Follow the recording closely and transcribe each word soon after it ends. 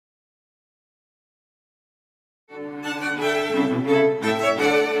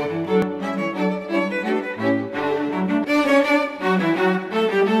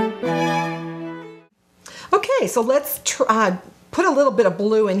so let's put a little bit of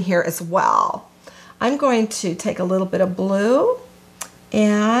blue in here as well. I'm going to take a little bit of blue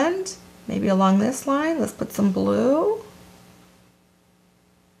and maybe along this line, let's put some blue.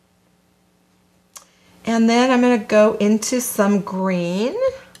 And then I'm going to go into some green.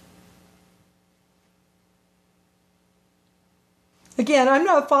 Again, I'm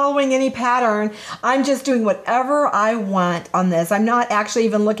not following any pattern. I'm just doing whatever I want on this. I'm not actually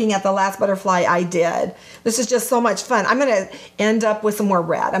even looking at the last butterfly I did. This is just so much fun. I'm going to end up with some more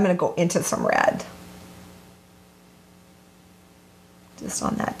red. I'm going to go into some red. Just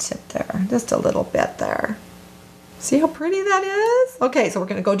on that tip there. Just a little bit there. See how pretty that is? Okay, so we're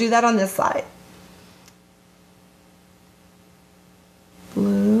going to go do that on this side.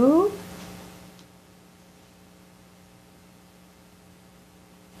 Blue.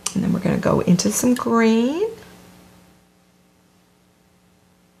 And then we're going to go into some green. Isn't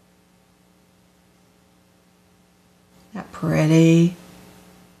that pretty?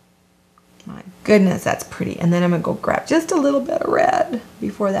 My goodness, that's pretty. And then I'm going to go grab just a little bit of red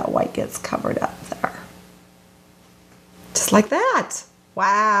before that white gets covered up there. Just like that.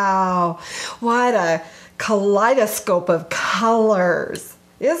 Wow. What a kaleidoscope of colors.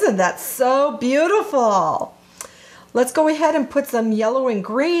 Isn't that so beautiful? Let's go ahead and put some yellow and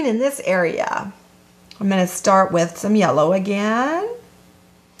green in this area. I'm going to start with some yellow again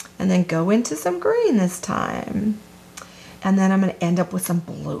and then go into some green this time. And then I'm going to end up with some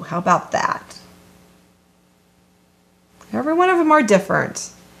blue. How about that? Every one of them are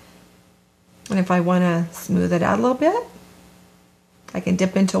different. And if I want to smooth it out a little bit, I can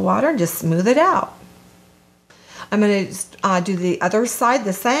dip into water and just smooth it out. I'm going to do the other side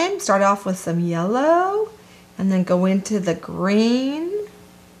the same. Start off with some yellow. And then go into the green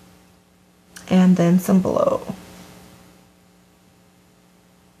and then some blue.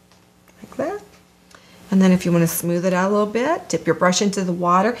 Like that. And then if you want to smooth it out a little bit, dip your brush into the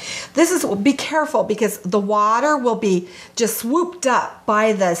water. Be careful because the water will be just swooped up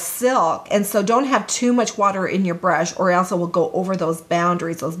by the silk. And so don't have too much water in your brush or else it will go over those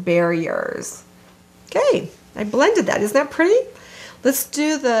boundaries, those barriers. Okay, I blended that. Isn't that pretty? Let's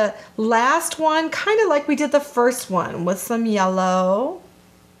do the last one, kind of like we did the first one, with some yellow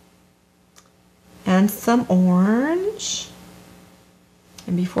and some orange.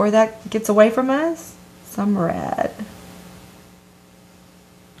 And before that gets away from us, some red.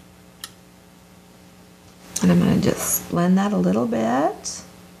 And I'm going to just blend that a little bit.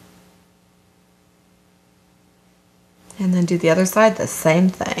 And then do the other side, the same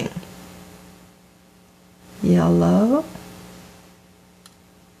thing. Yellow.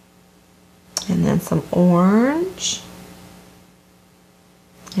 And then some orange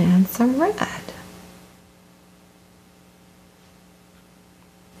and some red.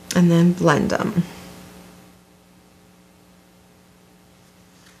 And then blend them.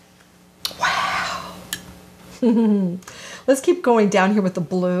 Wow. Let's keep going down here with the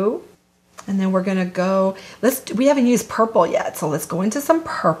blue. And then we're going to go, we haven't used purple yet, so let's go into some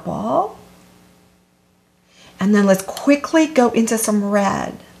purple. And then let's quickly go into some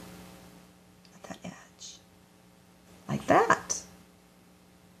red. Like that.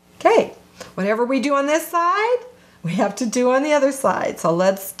 Okay, whatever we do on this side, we have to do on the other side. So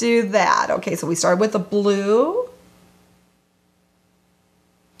let's do that. Okay, so we started with the blue.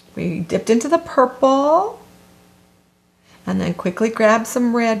 We dipped into the purple. And then quickly grab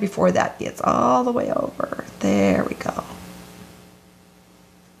some red before that gets all the way over. There we go.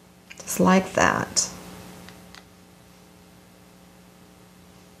 Just like that.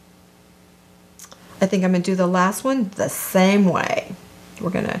 I think I'm going to do the last one the same way.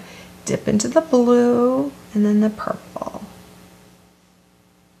 We're going to dip into the blue and then the purple.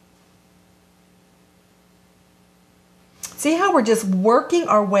 See how we're just working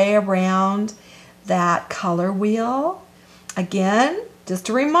our way around that color wheel? Again, just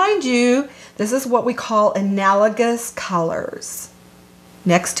to remind you, this is what we call analogous colors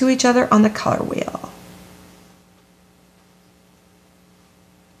next to each other on the color wheel.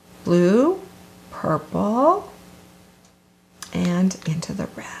 Blue, purple, and into the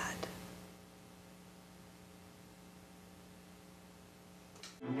red.